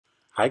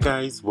Hi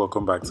guys,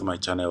 welcome back to my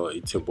channel.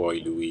 It's your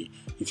boy Louis.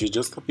 If you're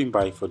just stopping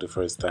by for the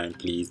first time,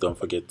 please don't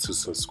forget to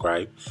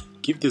subscribe.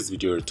 Give this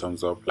video a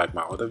thumbs up. Like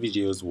my other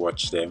videos,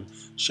 watch them,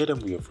 share them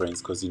with your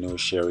friends because you know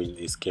sharing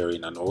is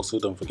caring. And also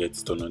don't forget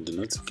to turn on the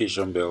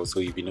notification bell so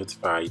you'll be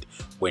notified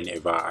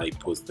whenever I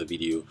post the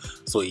video.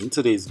 So in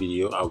today's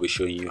video, I'll be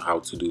showing you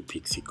how to do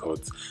pixie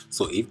cuts.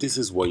 So if this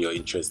is what you're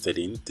interested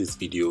in, this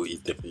video is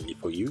definitely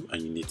for you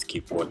and you need to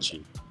keep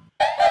watching.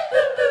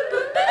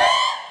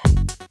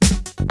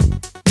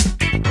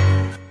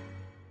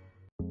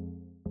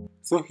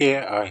 So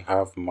here I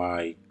have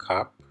my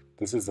cap.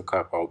 This is the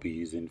cap I'll be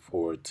using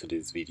for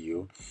today's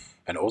video.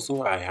 And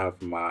also I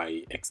have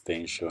my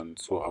extension.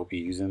 So I'll be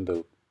using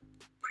the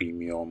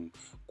premium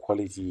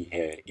quality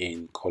hair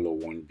in color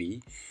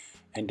 1B.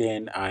 And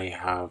then I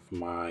have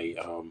my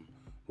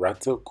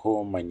rattle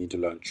comb, my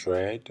needle and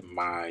thread,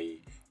 my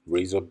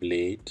razor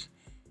blade,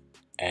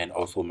 and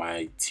also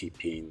my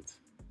T-pins.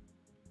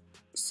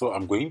 So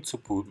I'm going to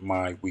put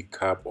my wig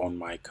cap on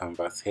my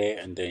canvas hair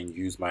and then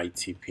use my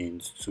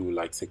T-pins to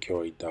like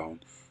secure it down.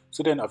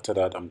 So then after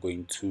that I'm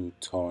going to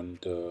turn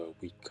the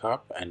wig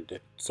cap and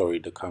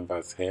the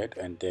canvas head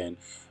and then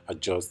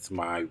adjust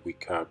my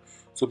wig cap.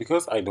 So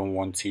because I don't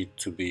want it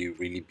to be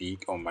really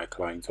big on my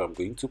client, so I'm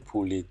going to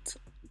pull it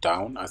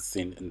down as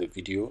seen in the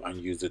video and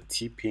use the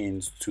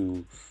T-pins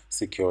to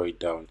secure it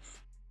down.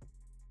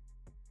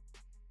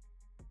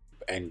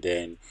 And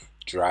then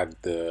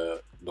drag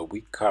the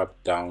wig cap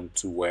down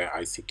to where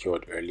I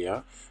secured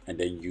earlier and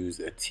then use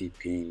a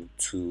T-pin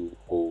to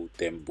hold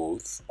them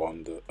both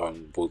on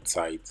both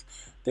sides.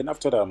 Then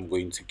after that I'm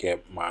going to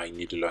get my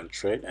needle and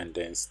thread and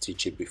then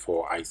stitch it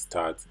before I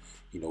start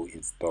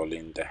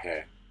installing the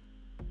hair.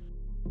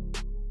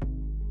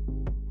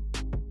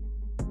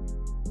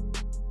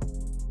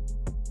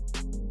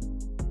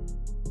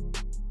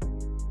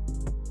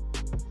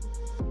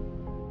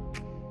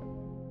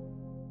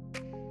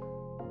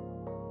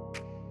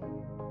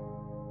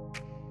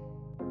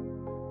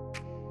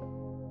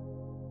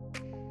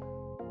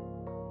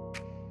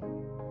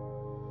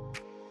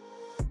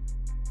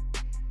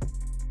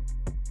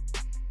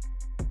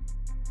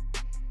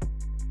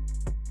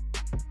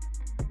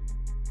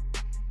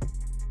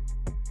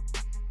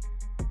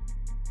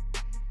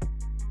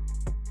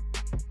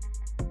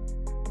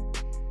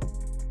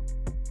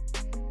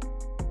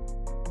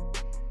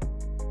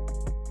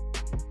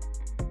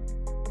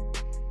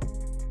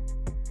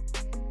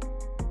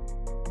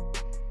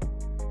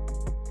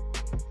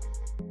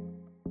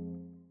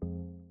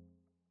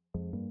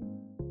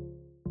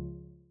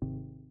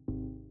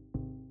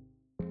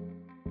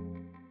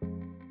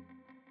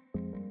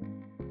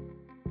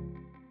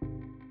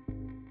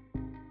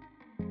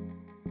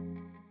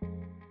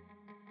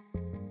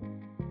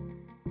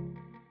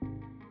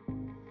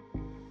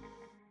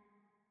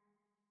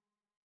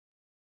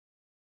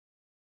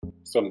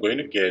 So I'm going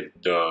to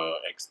get the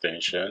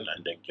extension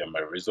and then get my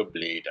razor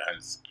blade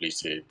and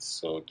split it.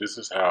 So this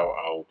is how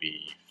I'll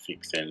be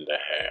fixing the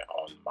hair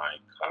on my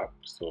cap.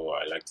 So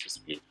I like to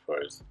split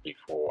first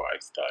before I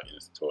start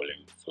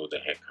installing so the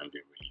hair can be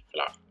really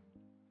flat.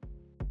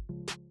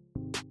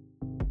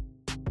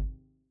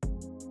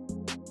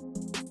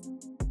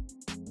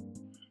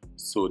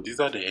 So these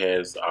are the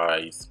hairs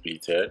I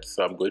splitted.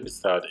 So I'm going to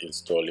start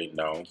installing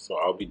now. So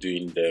I'll be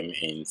doing them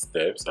in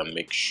steps and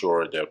make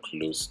sure they're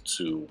close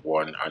to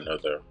one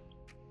another.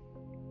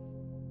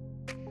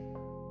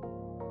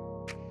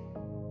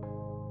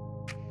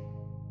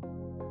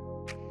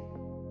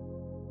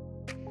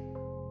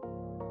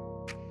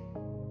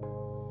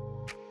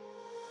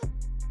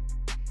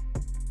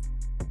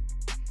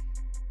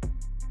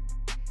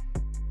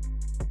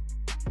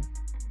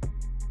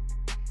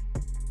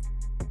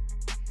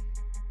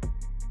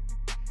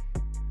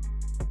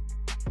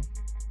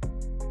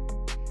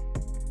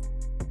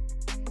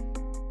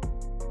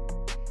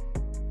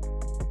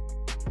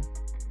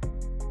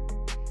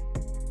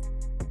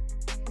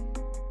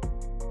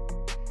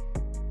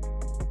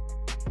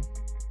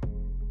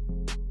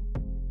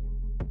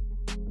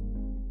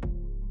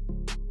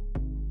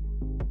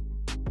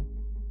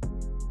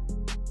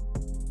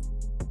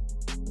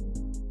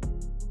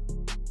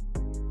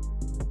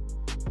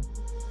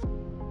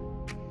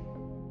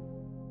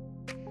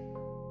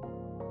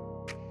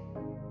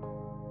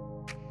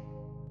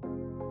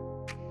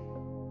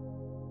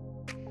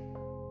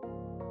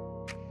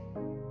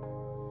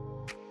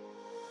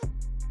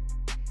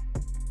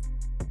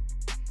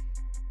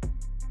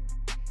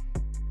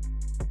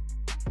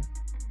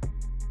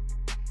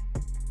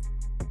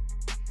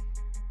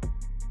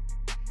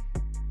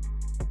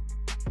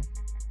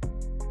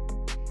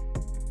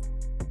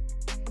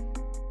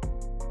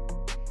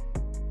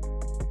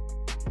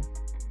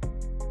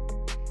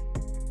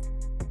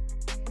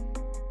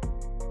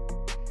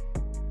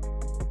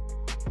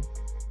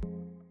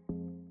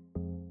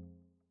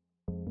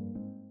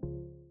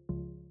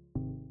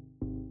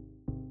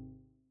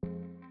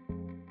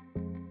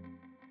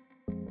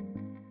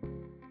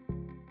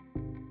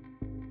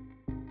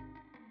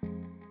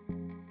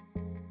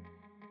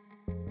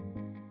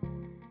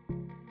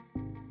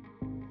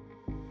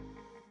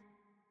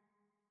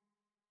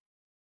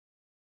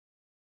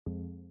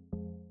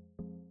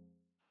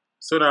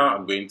 So now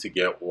I'm going to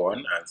get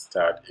one and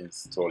start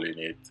installing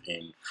it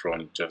in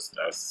front just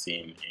as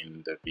seen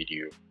in the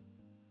video.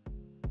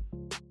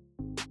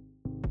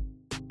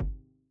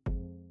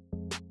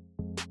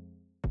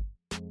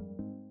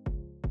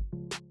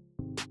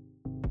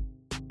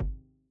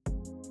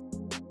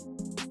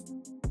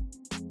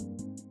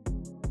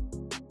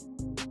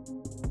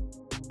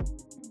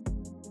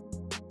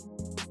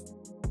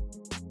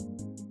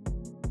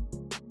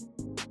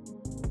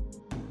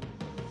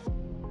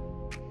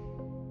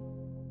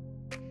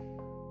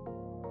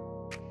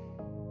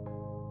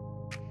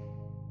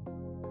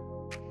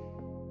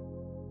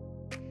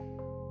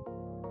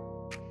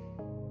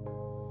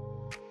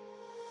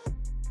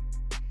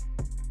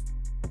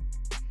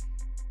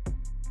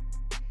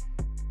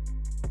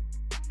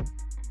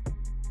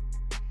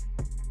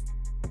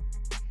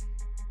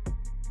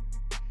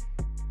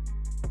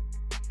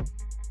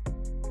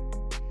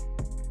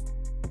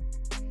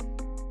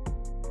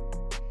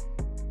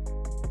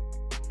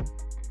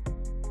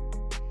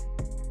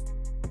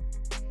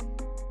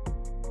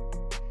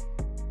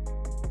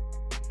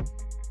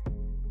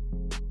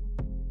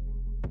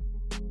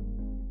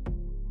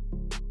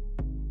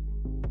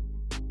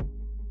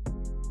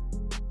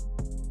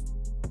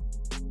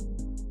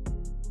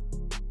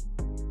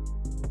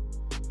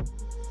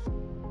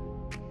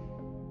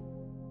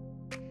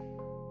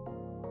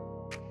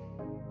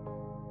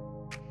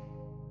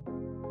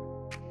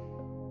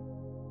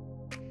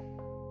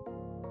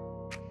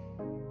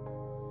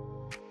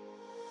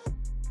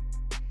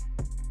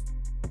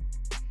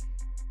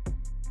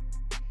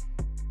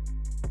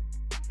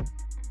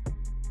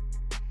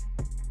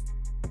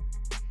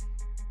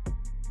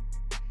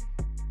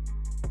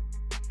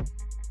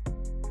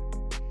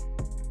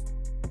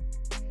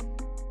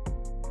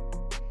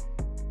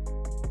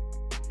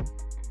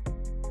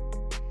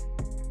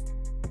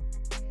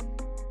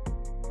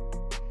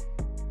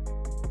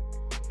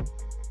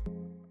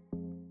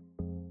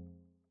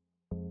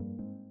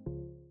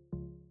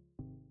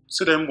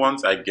 So then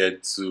once I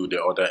get to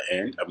the other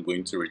end, I'm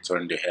going to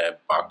return the hair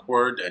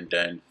backward and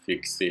then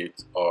fix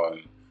it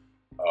on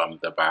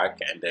the back,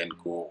 and then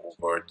go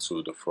over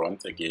to the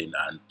front again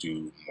and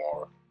do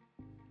more.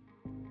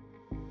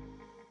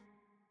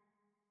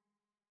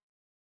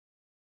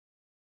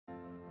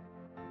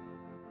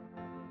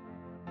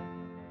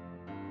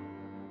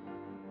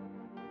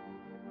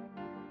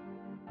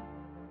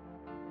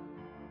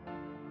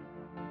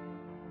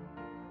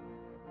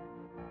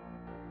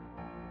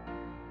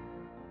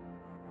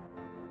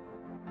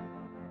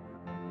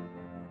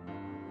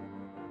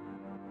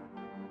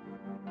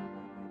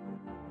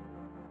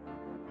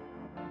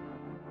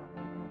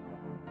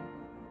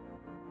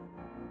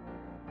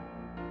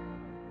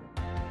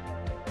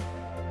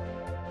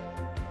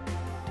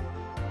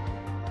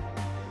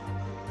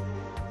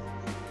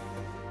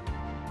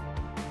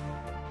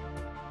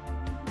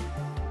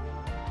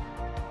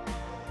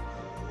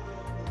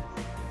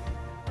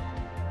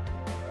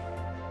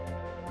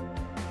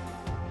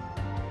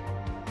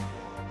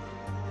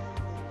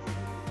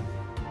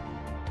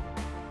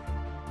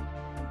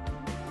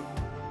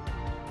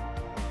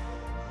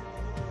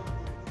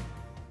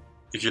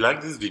 If you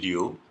like this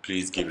video,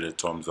 please give it a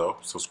thumbs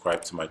up,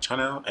 subscribe to my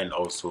channel, and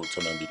also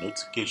turn on the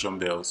notification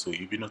bell so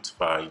you'll be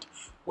notified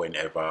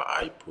whenever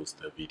I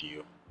post a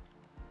video.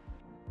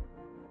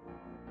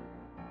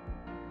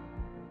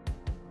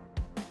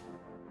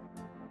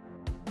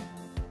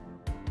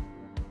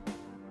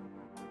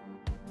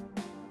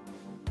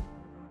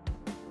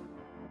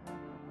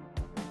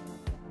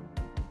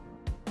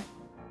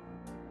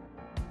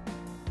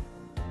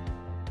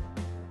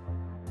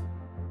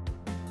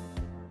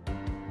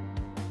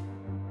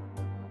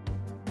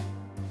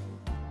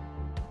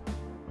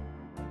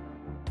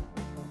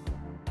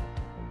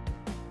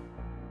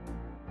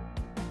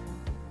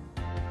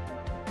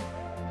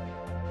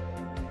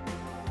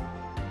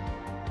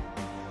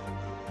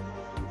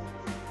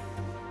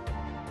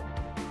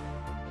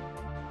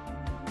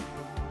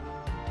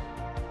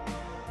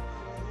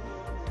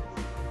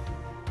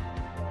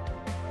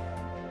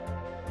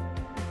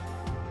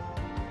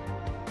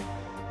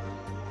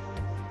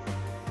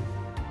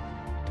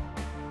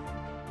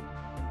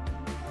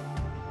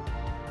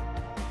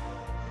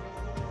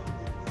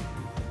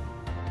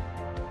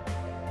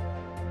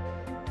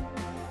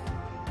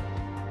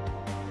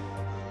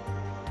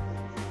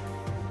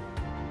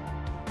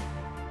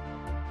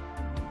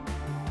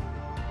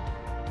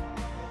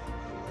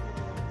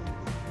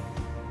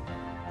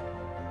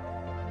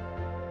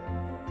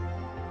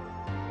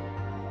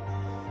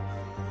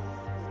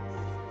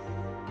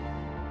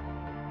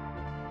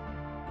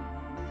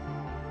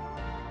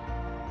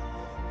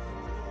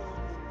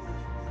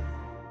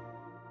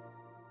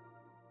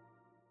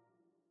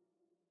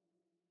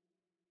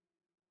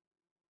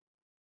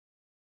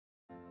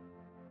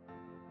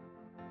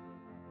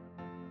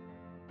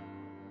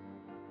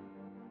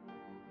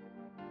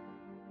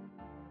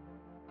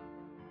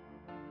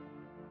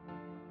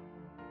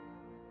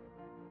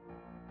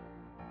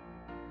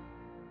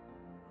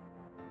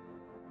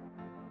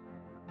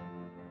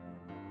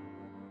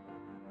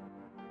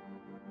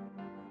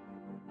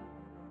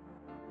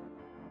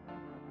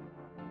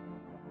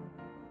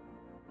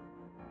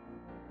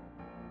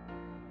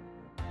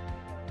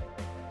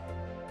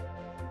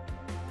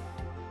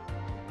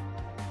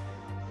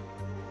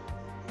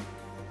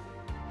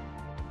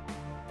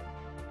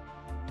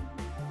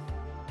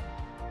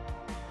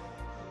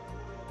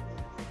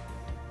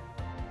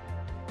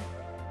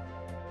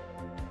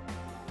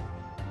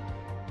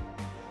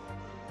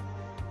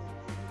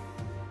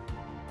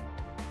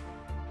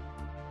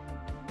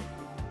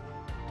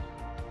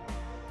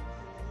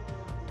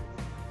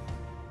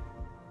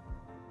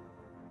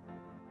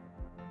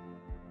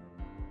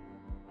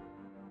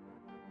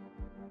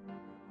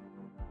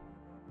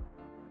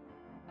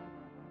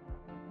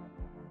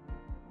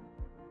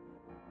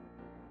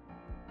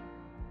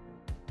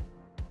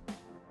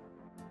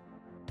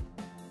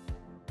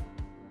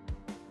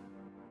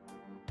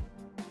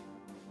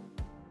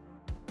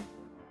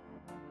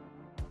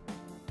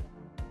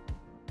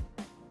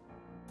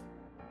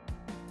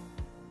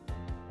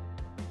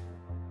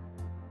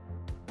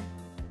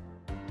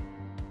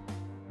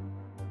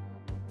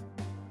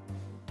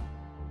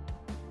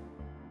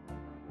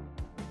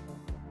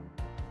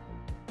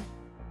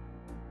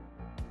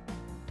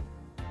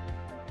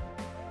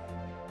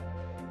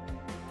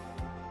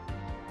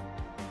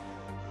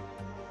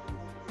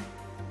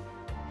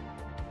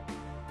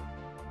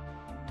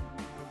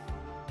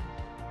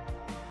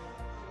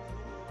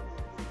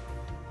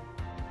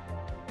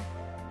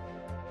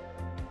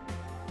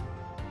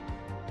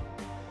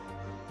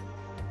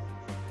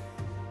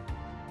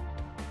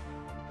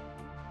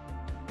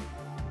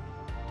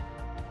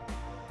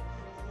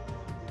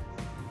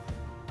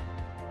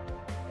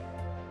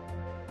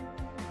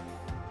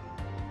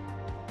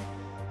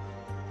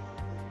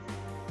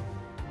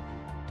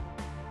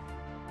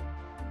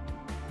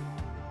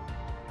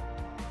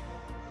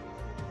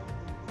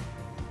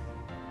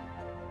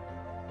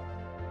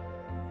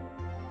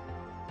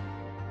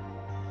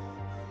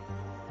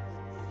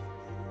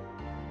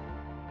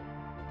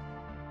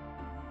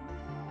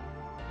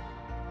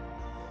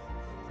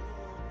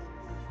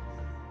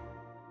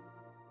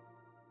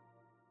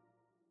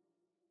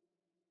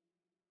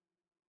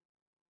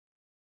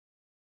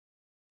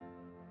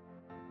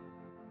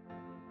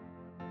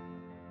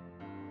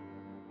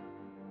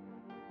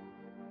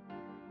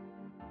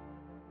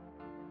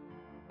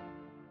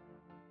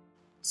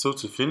 So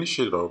to finish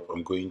it up,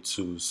 I'm going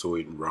to sew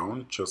it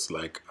round just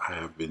like I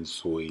have been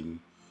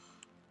sewing.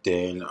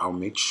 Then I'll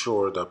make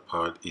sure that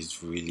part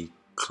is really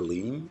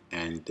clean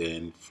and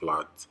then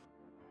flat.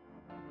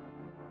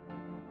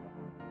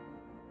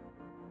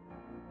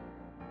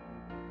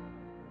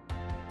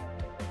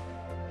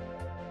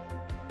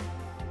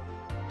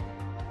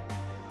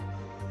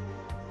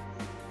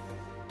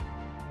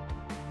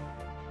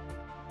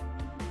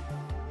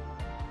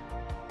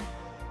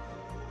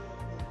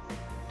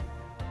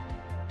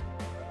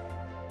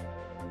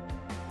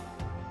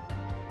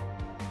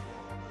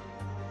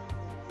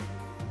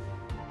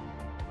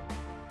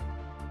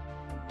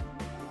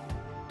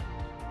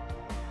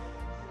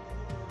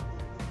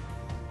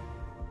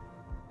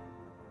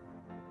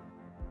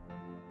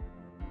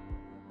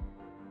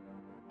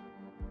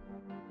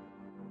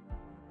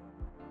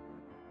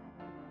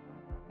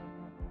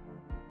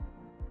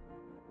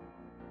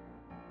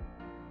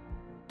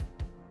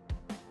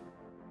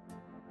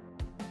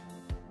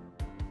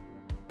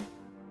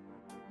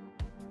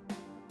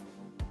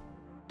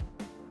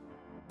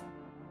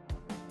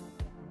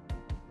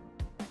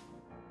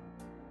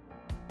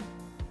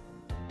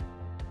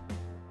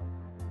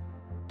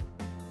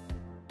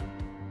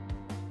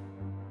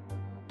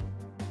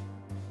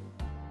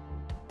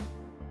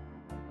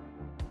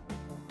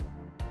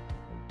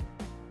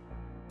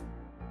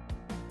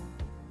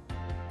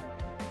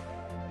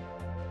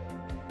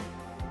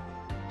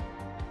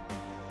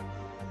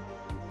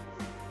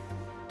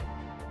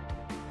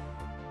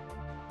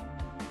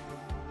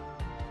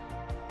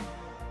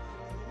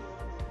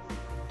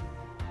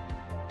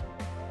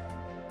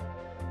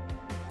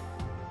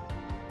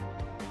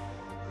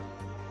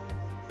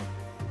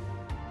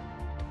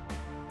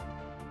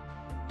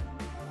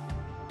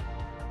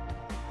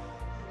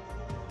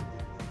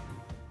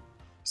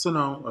 So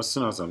now, as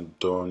soon as I'm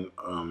done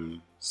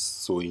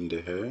sewing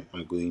the hair,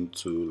 I'm going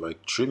to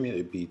like trim it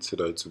a bit so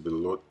that it will be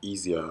a lot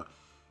easier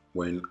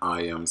when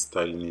I am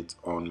styling it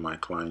on my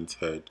client's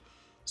head.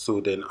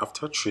 So then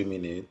after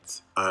trimming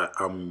it,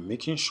 I'm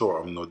making sure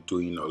I'm not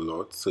doing a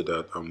lot so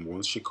that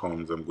once she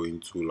comes, I'm going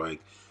to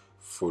like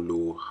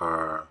follow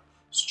her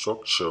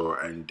structure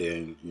and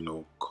then, you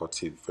know,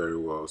 cut it very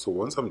well. So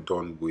once I'm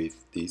done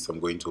with this,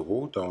 I'm going to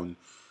hold on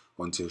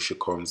until she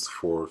comes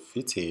for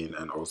fitting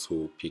and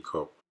also pick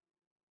up.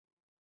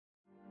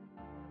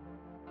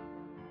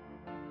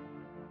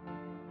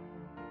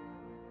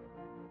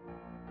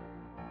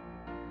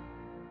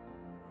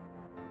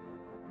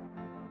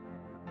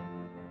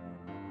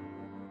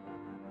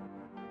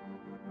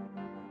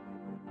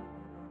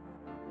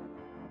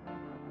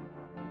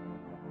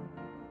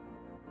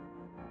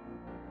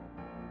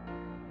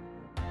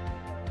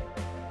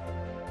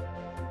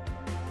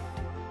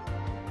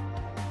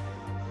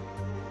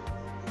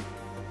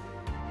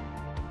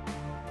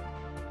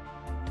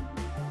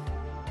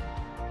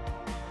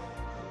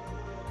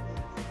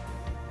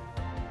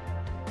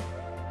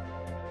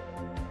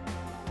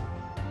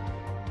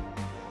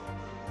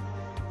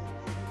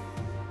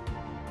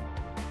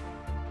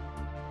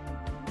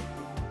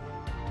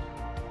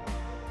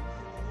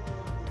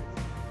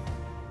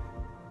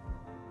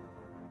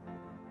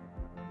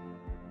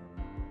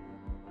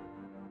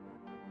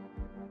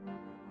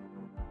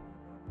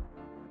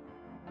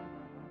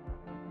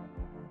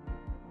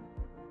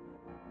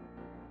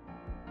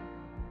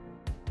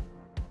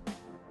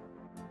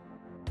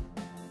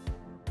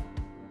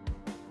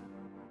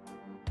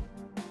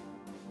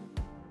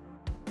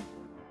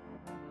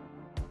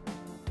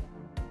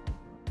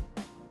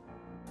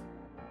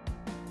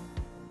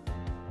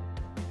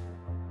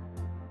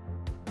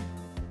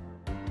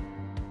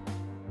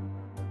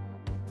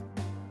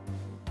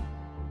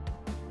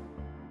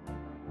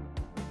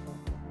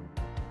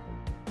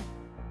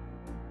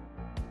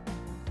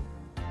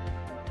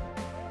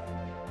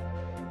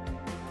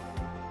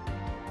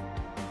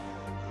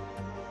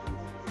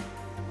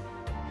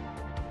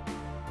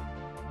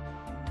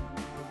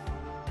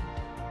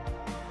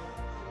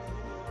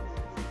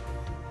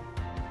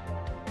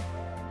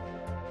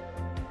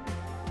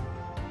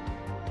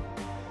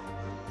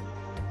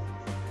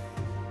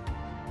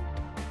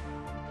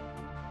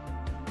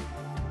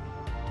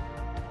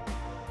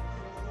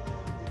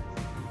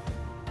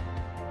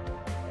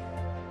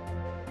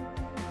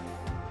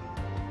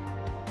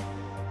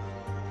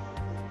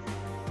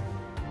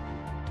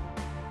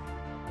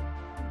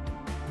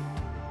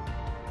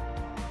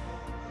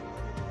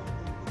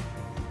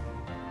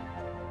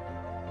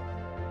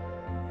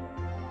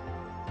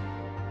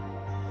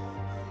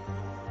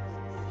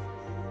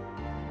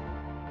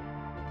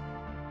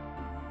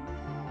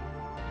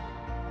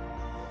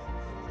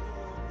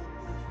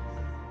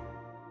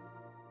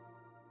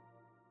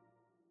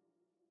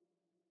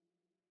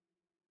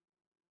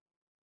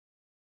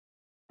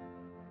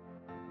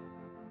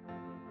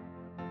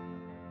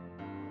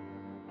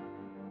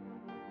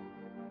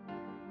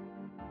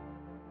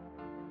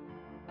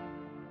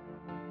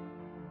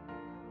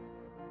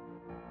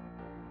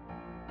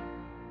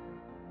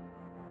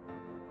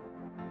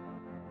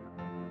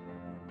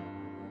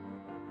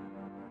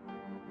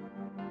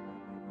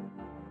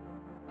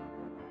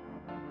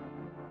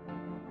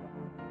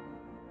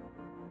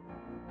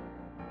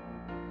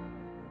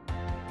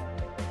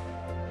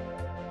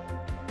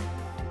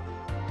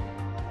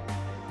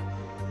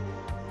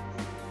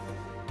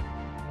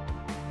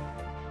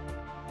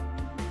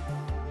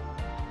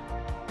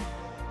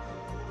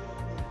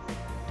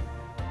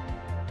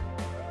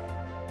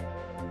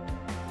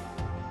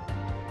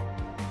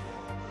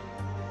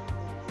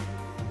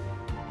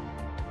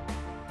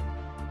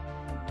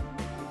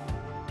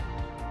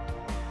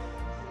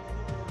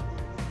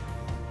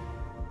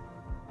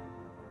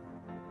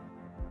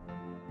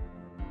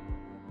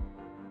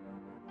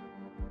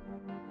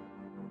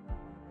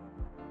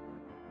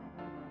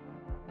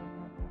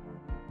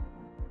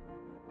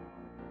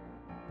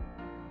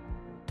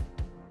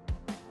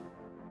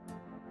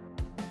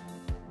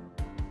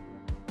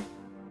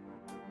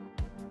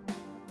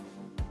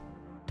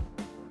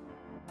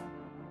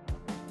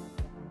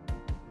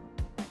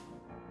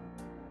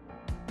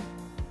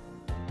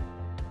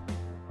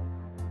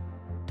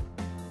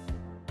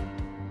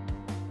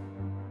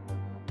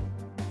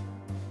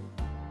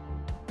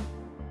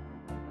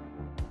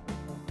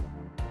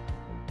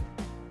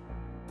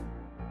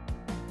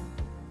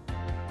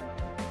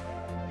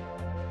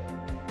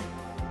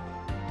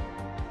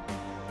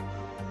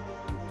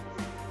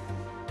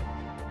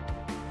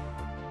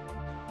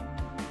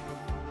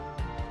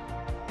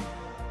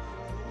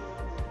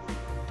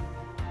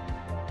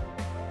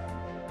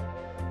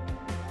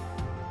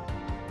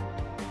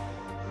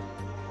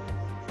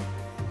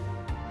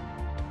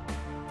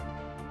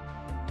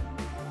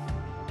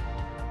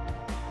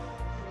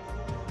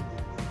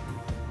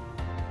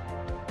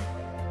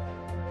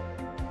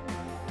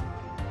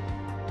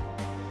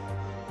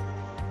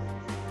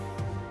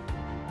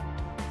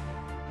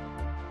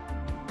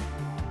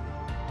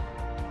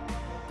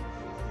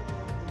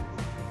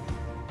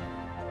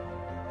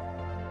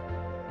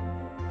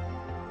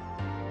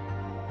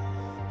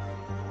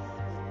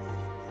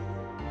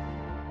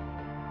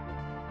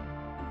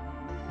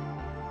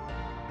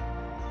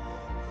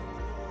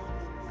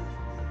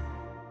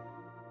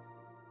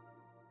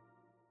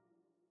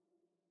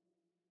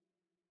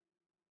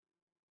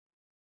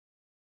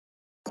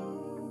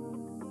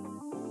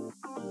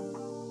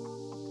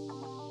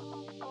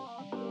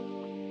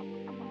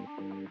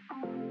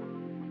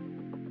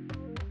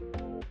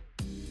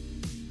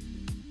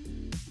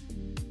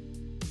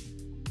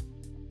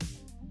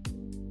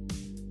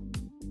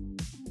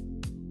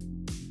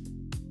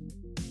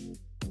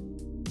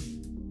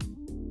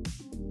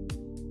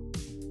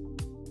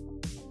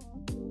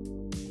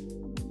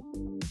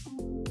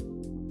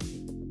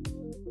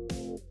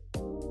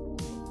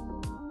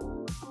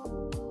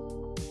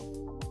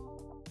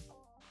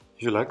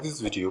 If you like this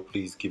video,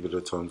 please give it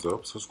a thumbs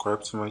up,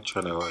 subscribe to my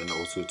channel, and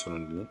also turn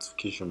on the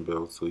notification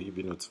bell so you'll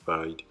be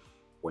notified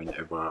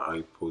whenever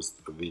I post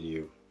a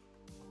video.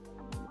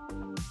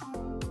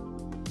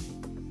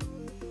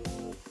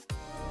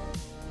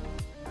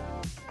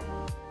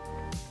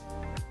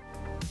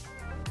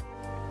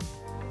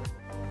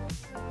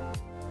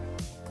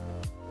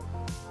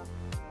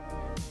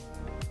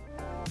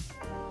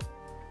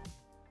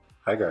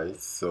 Hi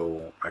guys,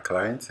 so my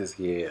client is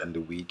here and the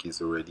wig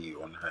is already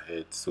on her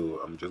head, so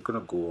I'm just gonna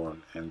go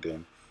on and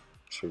then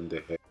trim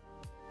the hair.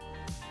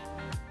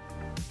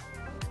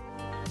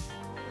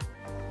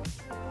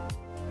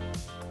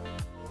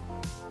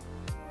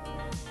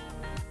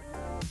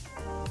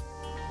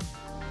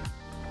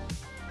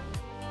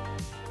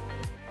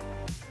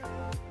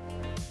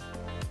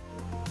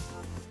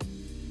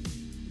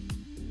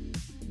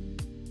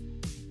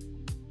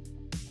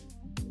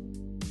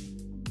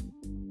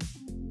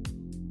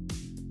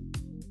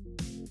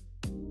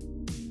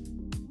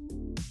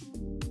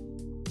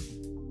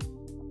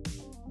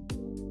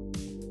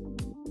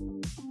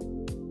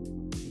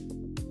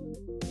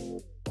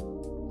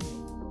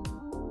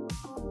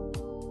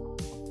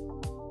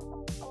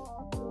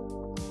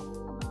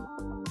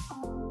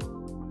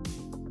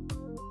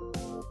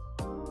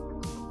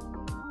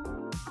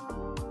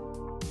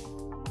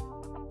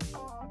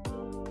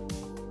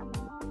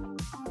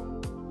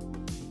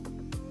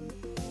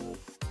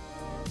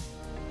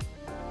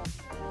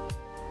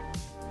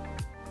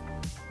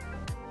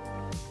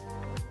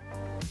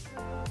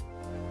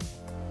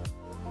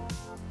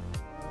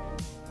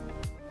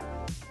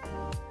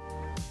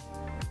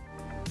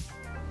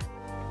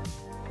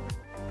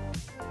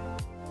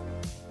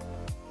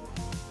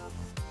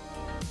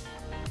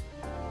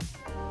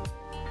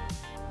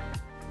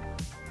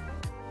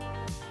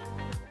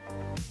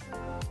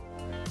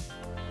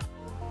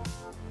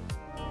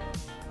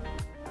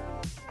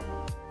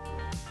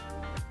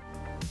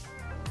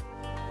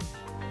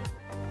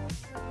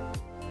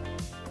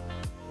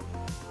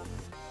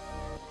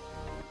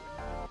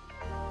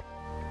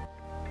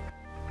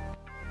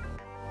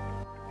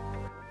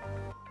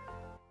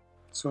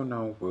 So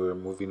now we're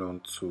moving on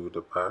to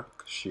the back.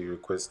 She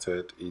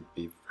requested it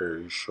be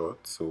very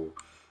short, so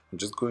I'm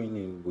just going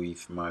in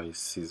with my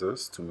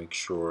scissors to make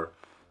sure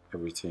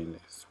everything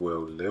is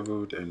well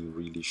leveled and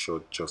really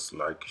short, just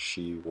like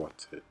she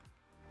wanted.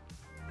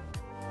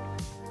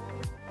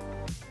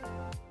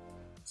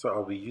 So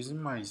I'll be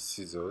using my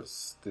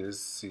scissors. This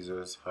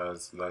scissors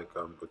has like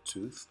a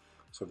tooth,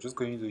 so I'm just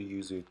going to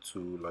use it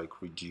to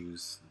like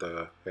reduce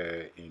the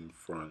hair in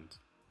front.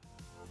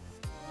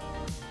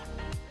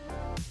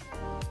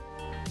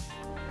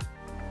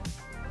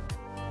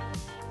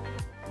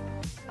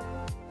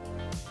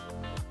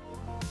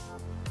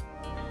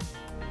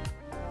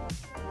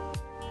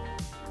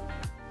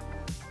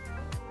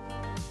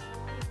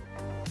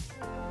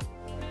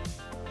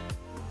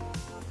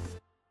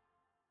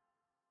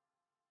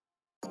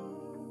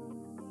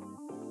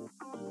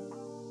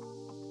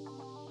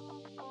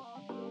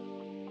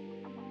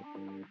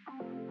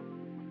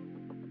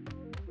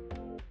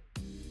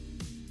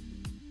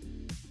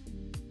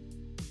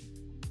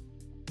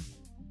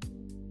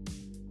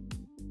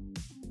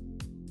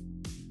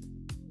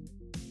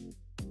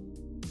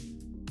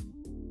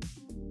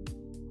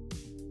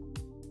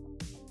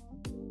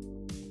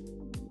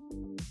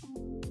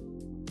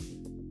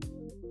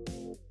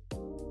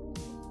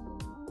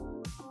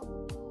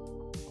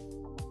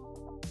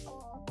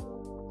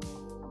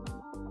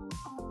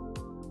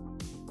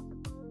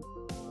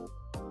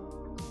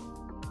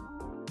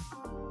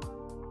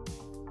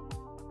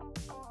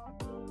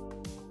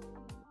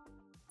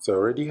 So I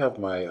already have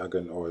my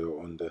argan oil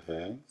on the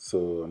hair,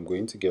 so I'm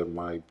going to get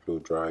my blow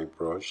dry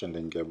brush and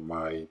then get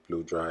my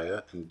blow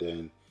dryer and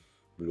then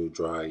blow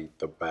dry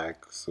the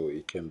back so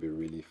it can be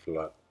really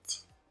flat.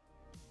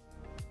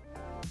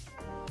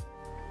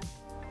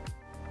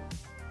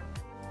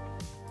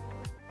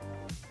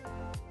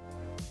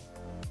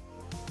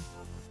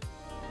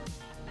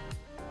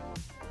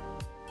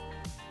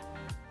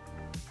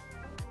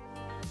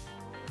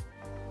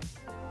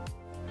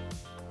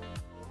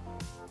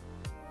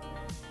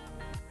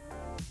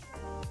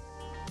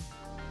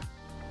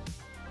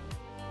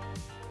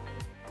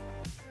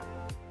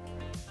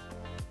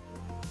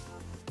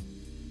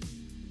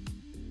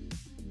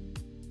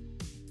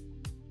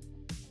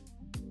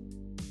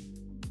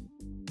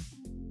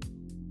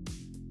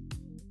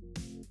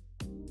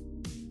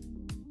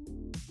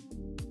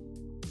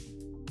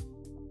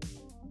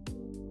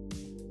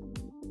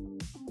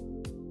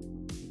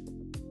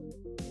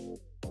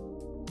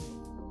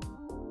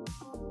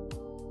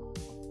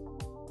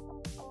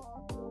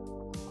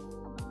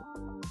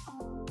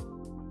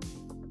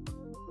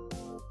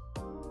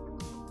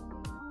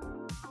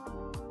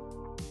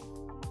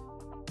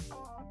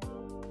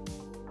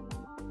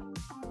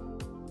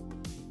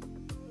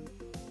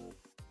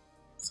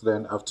 So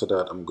then after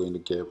that, I'm going to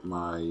get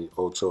my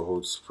ultra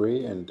hold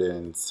spray and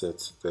then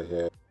set the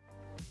hair.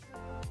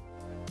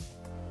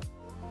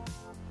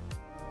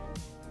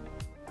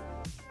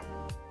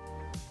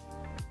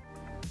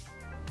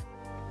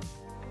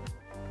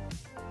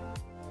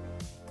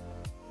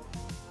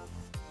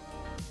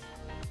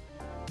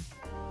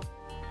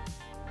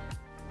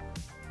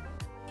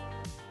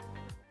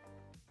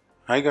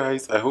 Hi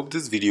guys, I hope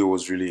this video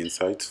was really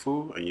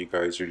insightful and you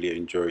guys really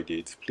enjoyed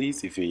it.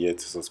 Please, if you're yet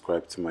to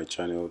subscribe to my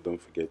channel,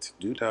 don't forget to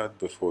do that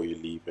before you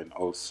leave, and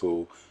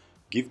also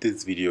give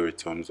this video a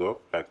thumbs up.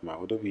 Like my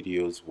other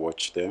videos,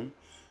 watch them,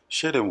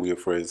 share them with your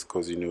friends,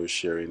 because you know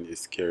sharing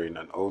is caring,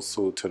 and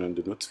also turn on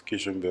the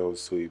notification bell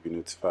so you'll be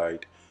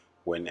notified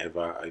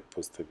whenever I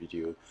post a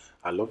video.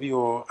 I love you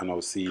all, and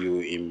I'll see you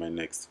in my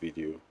next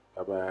video.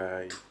 Bye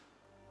bye.